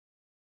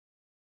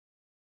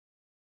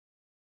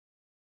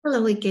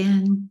Hello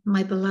again,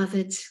 my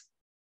beloveds.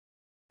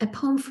 A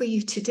poem for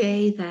you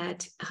today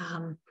that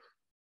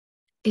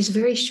is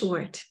very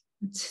short.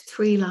 It's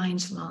 3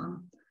 lines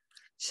long.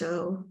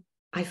 So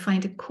I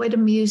find it quite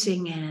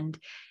amusing and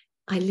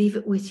I leave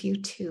it with you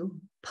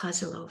to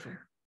puzzle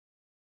over.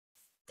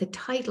 The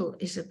title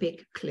is a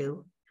big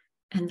clue,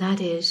 and that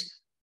is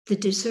The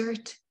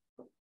Dessert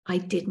I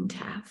Didn't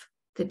Have.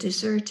 The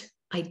Dessert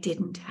I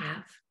Didn't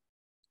Have.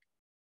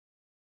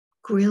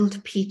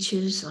 Grilled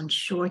peaches on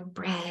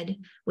shortbread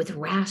with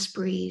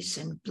raspberries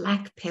and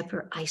black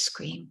pepper ice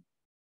cream.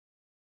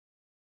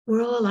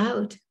 We're all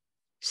out,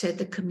 said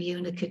the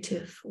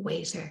communicative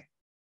waiter.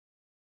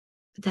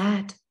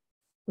 That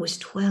was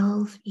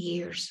 12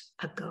 years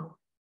ago.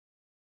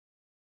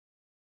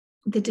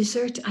 The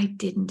dessert I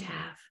didn't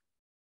have.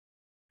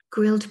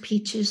 Grilled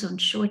peaches on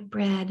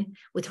shortbread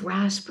with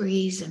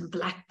raspberries and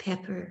black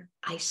pepper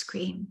ice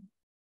cream.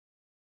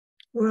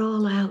 We're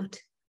all out,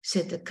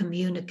 said the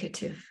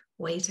communicative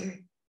waiter.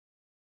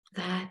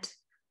 That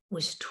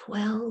was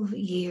 12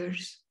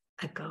 years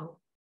ago.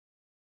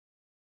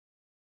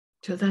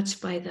 So that's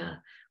by the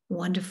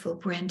wonderful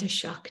Brenda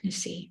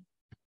Shaughnessy.